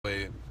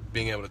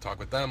being able to talk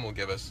with them will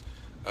give us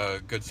a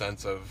good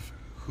sense of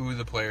who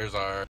the players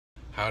are,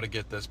 how to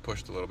get this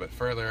pushed a little bit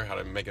further, how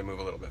to make it move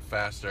a little bit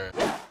faster.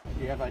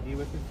 Do you have ID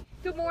with you?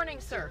 Good morning,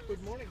 sir.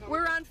 Good morning.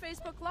 We're on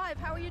Facebook Live.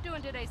 How are you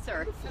doing today,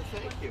 sir?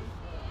 Thank you.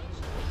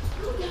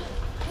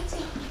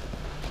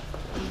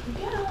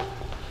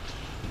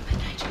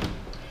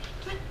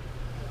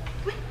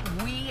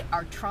 We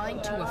are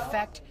trying to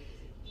effect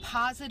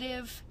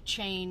positive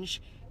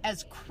change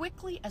as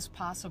quickly as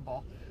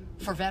possible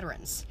for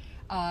veterans.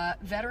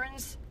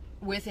 Veterans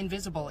with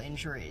invisible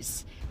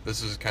injuries.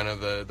 This is kind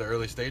of the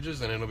early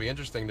stages, and it'll be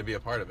interesting to be a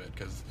part of it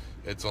because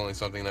it's only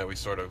something that we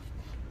sort of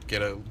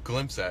get a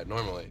glimpse at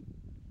normally.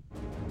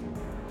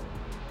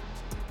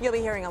 You'll be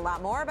hearing a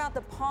lot more about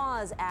the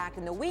PAWS Act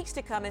in the weeks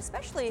to come,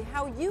 especially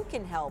how you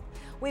can help.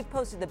 We've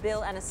posted the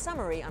bill and a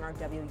summary on our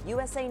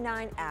WUSA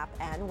 9 app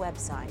and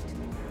website.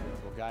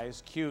 Well,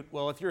 guys, cute.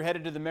 Well, if you're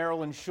headed to the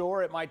Maryland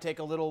shore, it might take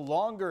a little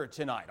longer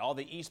tonight. All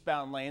the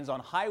eastbound lanes on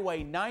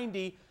Highway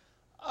 90,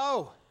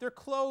 they're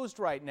closed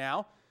right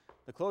now.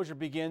 The closure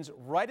begins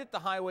right at the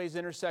highway's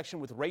intersection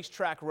with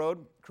Racetrack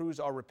Road. Crews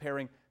are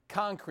repairing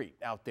concrete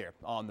out there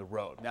on the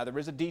road. Now, there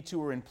is a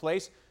detour in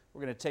place.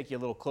 We're going to take you a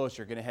little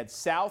closer. You're going to head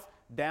south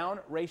down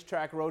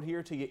Racetrack Road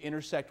here till you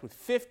intersect with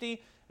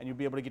 50, and you'll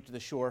be able to get to the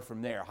shore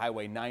from there.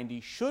 Highway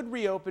 90 should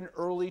reopen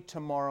early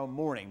tomorrow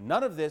morning.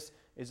 None of this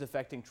is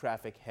affecting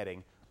traffic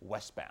heading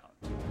westbound.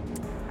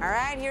 All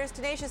right, here's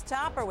Tenacious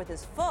Topper with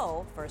his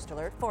full First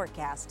Alert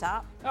forecast.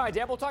 Top. All right,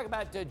 Deb, we'll talk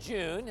about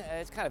June.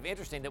 It's kind of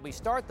interesting that we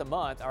start the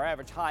month, our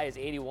average high is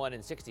 81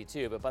 and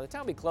 62, but by the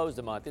time we close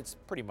the month, it's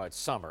pretty much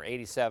summer,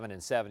 87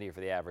 and 70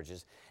 for the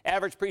averages.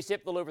 Average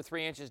precip, a little over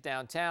 3 inches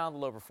downtown, a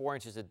little over 4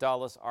 inches at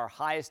Dulles. Our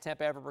highest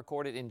temp ever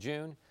recorded in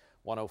June,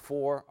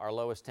 104. Our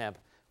lowest temp,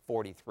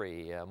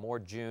 43. More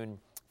June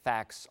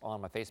facts on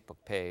my Facebook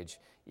page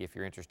if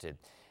you're interested.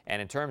 And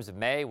in terms of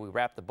May, we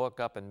wrapped the book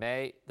up in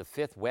May, the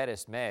 5th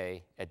wettest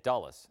May at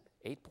Dulles,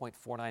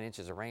 8.49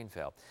 inches of rain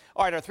fell.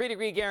 All right, our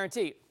 3-degree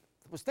guarantee.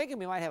 I was thinking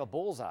we might have a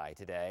bullseye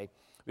today.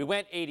 We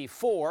went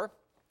 84.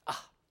 It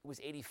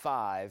was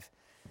 85.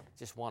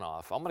 Just one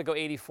off. I'm going to go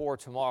 84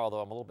 tomorrow,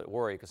 though I'm a little bit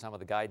worried because some of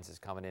the guidance is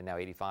coming in now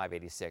 85,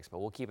 86, but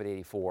we'll keep it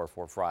 84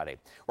 for Friday.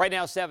 Right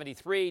now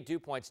 73, dew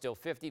point still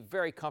 50,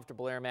 very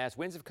comfortable air mass.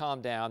 Winds have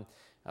calmed down.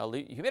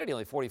 Humidity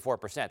only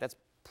 44%. That's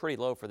pretty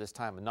low for this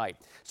time of night.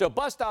 So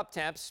bus stop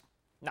temps,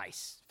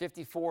 nice,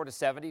 54 to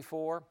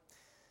 74,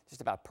 just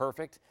about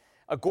perfect.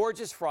 A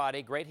gorgeous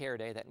Friday, great hair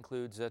day. That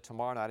includes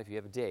tomorrow night if you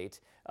have a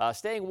date.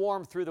 Staying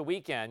warm through the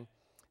weekend.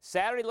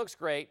 Saturday looks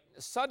great.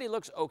 Sunday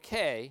looks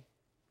okay.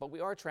 But we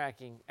are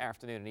tracking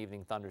afternoon and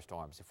evening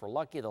thunderstorms. If we're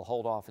lucky, they'll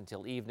hold off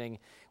until evening.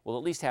 We'll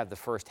at least have the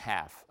first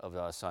half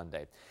of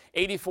Sunday.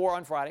 84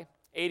 on Friday,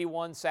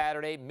 81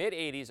 Saturday,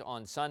 mid-80s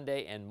on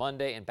Sunday and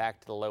Monday, and back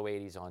to the low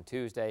 80s on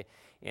Tuesday.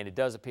 And it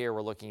does appear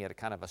we're looking at a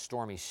kind of a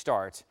stormy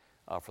start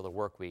for the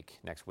work week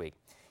next week.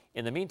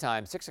 In the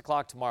meantime, 6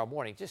 o'clock tomorrow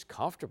morning, just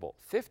comfortable.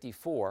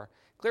 54,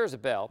 clear as a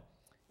bell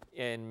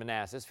in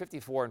Manassas,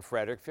 54 in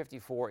Frederick,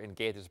 54 in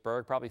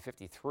Gaithersburg, probably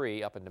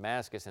 53 up in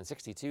Damascus, and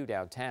 62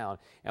 downtown.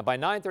 And by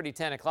 9:30,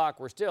 10 o'clock,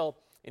 we're still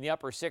in the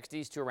upper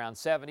 60s to around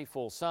 70,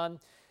 full sun.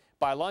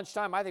 By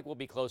lunchtime, I think we'll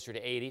be closer to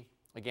 80.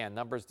 Again,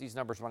 these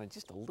numbers running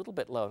just a little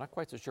bit low. Not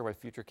quite so sure why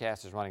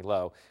Futurecast is running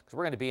low, because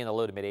we're going to be in the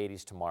low to mid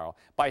 80s tomorrow.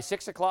 By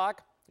 6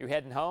 o'clock, you're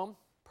heading home.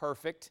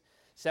 Perfect.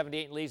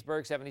 78 in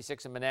Leesburg,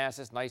 76 in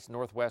Manassas. Nice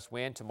northwest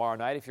wind. Tomorrow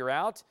night, if you're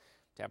out,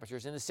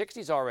 temperatures in the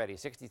 60s already.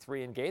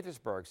 63 in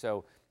Gaithersburg.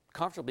 So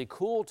comfortably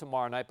cool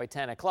tomorrow night by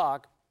 10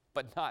 o'clock,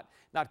 but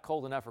not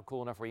cold enough or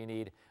cool enough where you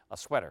need a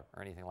sweater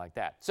or anything like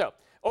that. So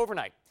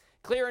overnight,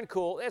 clear and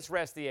cool. Let's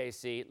rest the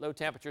AC. Low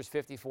temperatures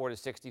 54 to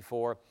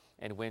 64,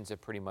 and winds have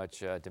pretty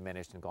much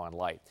diminished and gone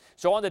light.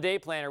 So on the day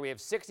planner, we have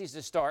 60s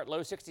to start,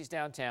 low 60s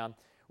downtown.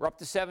 We're up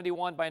to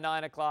 71 by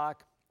 9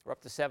 o'clock. We're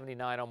up to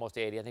 79, almost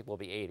 80. I think we'll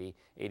be 80,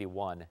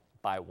 81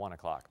 by 1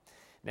 o'clock.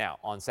 Now,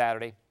 on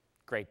Saturday,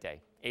 great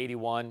day.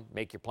 81,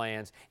 make your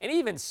plans. And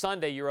even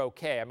Sunday, you're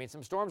okay. I mean,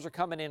 some storms are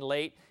coming in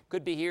late.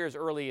 Could be here as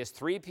early as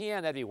 3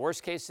 p.m. That'd be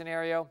worst case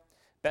scenario.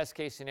 Best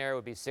case scenario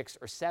would be 6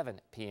 or 7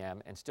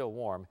 p.m. and still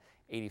warm,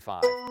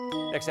 85.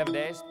 Next 7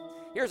 days.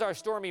 Here's our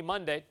stormy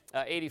Monday,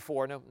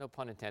 84. No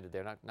pun intended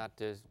there, not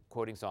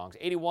quoting songs.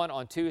 81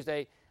 on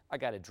Tuesday. I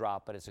got a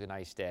drop, but it's a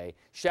nice day.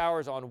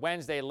 Showers on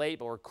Wednesday late,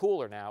 but we're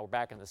cooler now. We're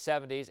back in the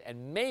 70s,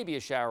 and maybe a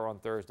shower on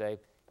Thursday.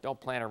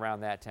 Don't plan around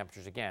that.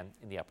 Temperatures again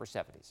in the upper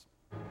 70s.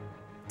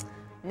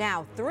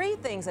 Now, 3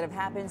 things that have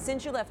happened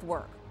since you left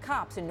work.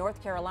 Cops in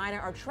North Carolina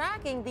are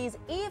tracking these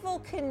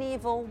Evel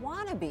Knievel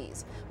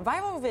wannabes.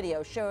 Viral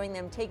video showing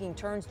them taking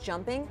turns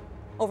jumping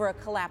over a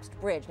collapsed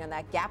bridge. Now,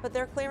 that gap that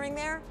they're clearing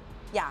there,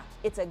 yeah,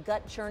 it's a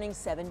gut-churning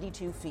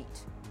 72 feet.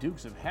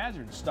 Dukes of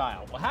Hazzard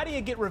style. Well, how do you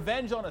get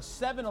revenge on a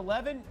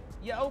 7-Eleven?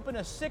 You open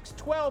a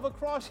 612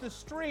 across the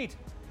street.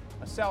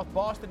 A South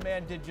Boston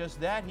man did just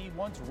that. He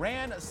once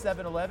ran a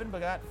 7-Eleven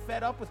but got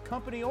fed up with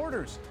company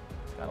orders.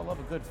 Gotta love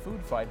a good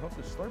food fight. Hope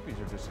the Slurpees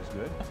are just as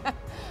good.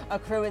 A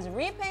crew is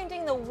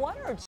repainting the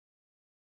water